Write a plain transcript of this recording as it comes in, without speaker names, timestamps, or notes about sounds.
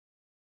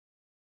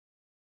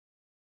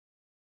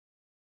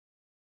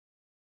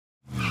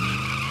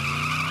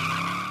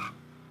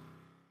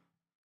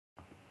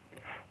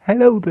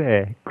Hello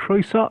there,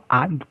 Croeso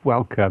and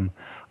welcome.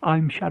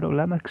 I'm Shadow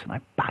Lemmax and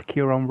I'm back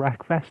here on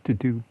Wreckfest to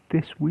do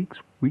this week's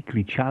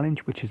weekly challenge,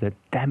 which is a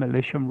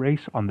demolition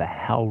race on the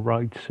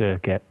Hellride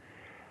circuit.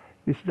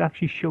 This has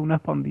actually shown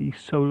up on the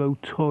solo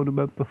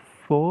tournament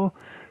before,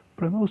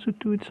 but I'm also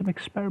doing some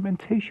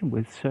experimentation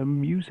with some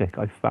music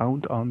I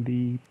found on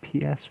the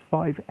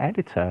PS5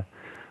 editor.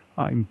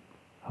 I'm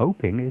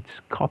hoping it's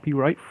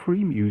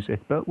copyright-free music,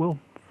 but we'll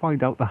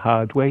find out the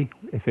hard way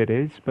if it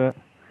is. But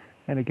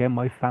then again,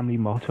 my family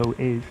motto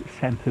is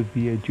Semper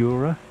Via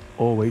Dura,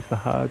 always the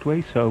hard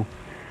way, so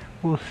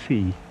we'll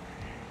see.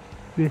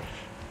 This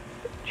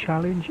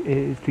challenge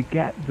is to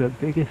get the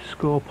biggest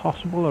score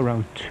possible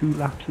around 2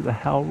 laps of the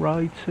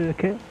Hellride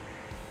circuit,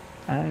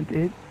 and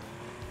it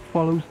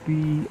follows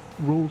the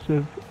rules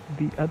of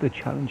the other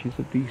challenges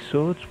of these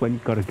sorts when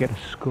you've got to get a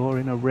score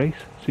in a race.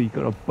 So you've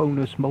got a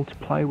bonus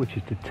multiplier which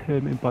is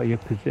determined by your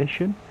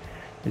position.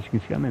 As you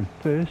can see, I'm in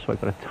first, so I've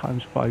got a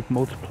 ×5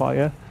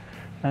 multiplier,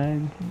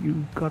 and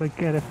you've got to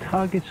get a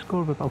target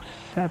score of about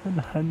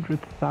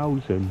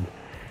 700,000.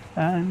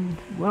 And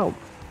well,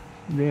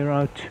 there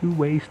are 2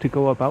 ways to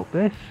go about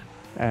this.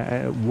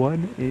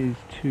 One is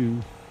to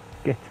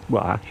get,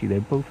 well actually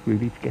they're both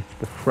really to get to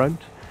the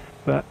front,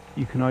 but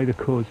you can either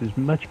cause as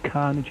much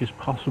carnage as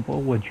possible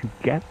once you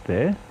get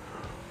there,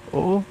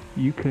 or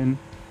you can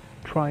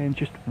try and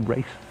just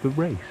race the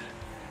race.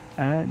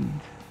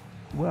 And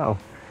well,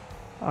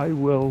 I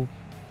will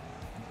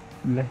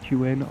let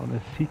you in on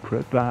a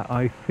secret that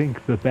I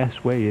think the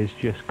best way is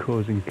just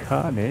causing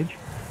carnage,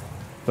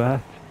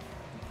 but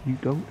you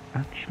don't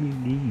actually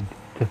need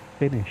to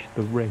finish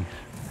the race.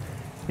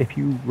 If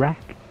you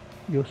wreck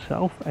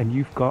yourself and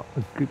you've got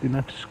a good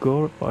enough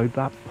score by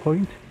that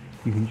point,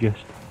 you can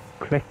just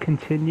click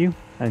continue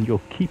and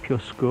you'll keep your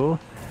score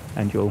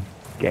and you'll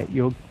get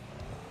your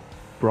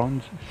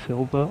bronze,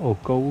 silver or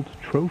gold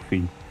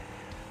trophy.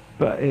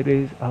 But it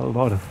is a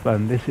lot of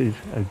fun. This is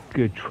a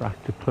good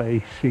track to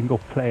play, single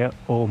player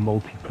or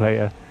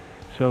multiplayer.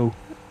 So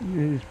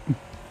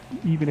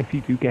even if you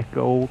do get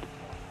gold,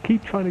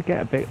 keep trying to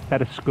get a bit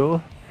better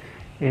score.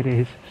 It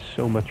is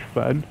so much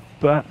fun,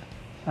 but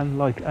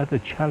unlike other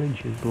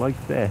challenges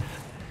like this,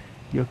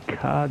 your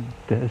car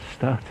does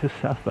start to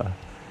suffer.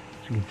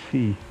 As you can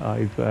see,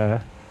 I've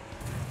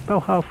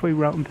about halfway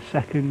round the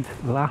second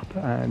lap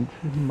and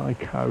my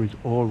car is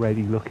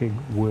already looking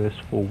worse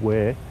for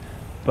wear.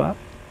 But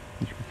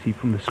as you can see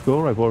from the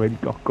score, I've already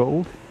got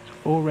gold.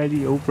 It's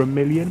already over 1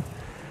 million.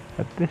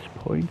 At this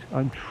point,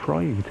 I'm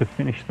trying to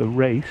finish the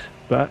race,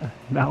 but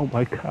now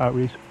my car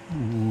is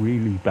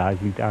really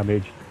badly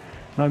damaged.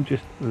 And I'm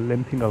just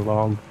limping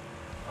along,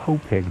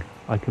 hoping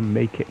I can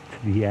make it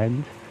to the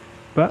end.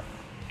 But,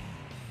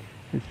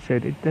 as I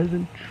said, it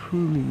doesn't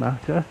truly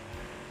matter.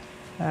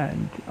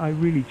 And I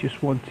really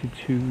just wanted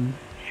to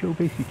show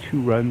basically 2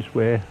 runs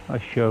where I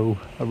show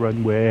a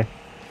run where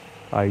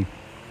I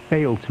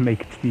fail to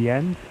make it to the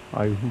end,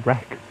 I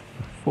wreck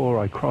before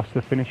I cross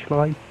the finish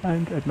line,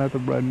 and another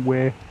run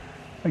where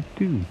I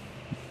do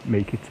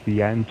make it to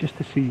the end, just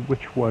to see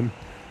which one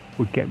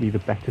would get me the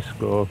better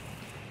score.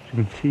 As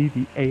you can see,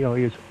 the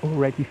AI has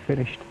already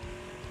finished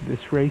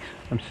this race.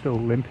 I'm still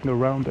limping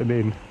around. I'm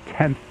in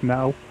 10th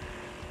now,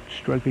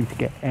 struggling to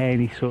get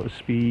any sort of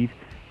speed,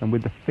 and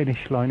with the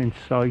finish line in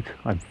sight,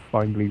 I'm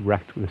finally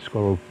wrecked with a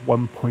score of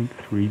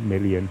 1.3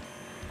 million.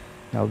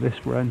 Now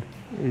this run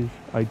is,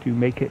 I do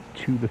make it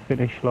to the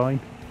finish line,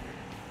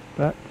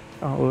 but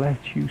I'll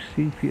let you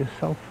see for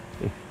yourself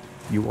if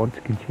you want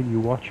to continue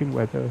watching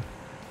whether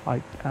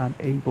I am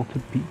able to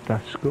beat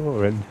that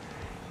score. And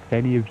if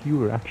any of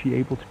you are actually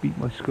able to beat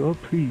my score,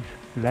 please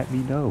let me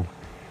know,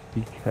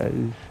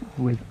 because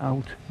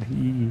without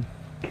the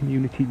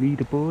community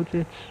leaderboards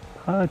it's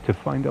hard to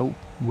find out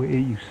where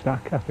you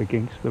stack up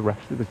against the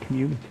rest of the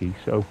community.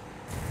 So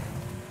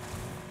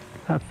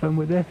have fun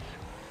with this,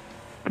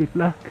 good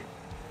luck,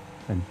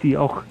 and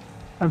diolch,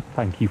 and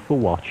thank you for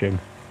watching.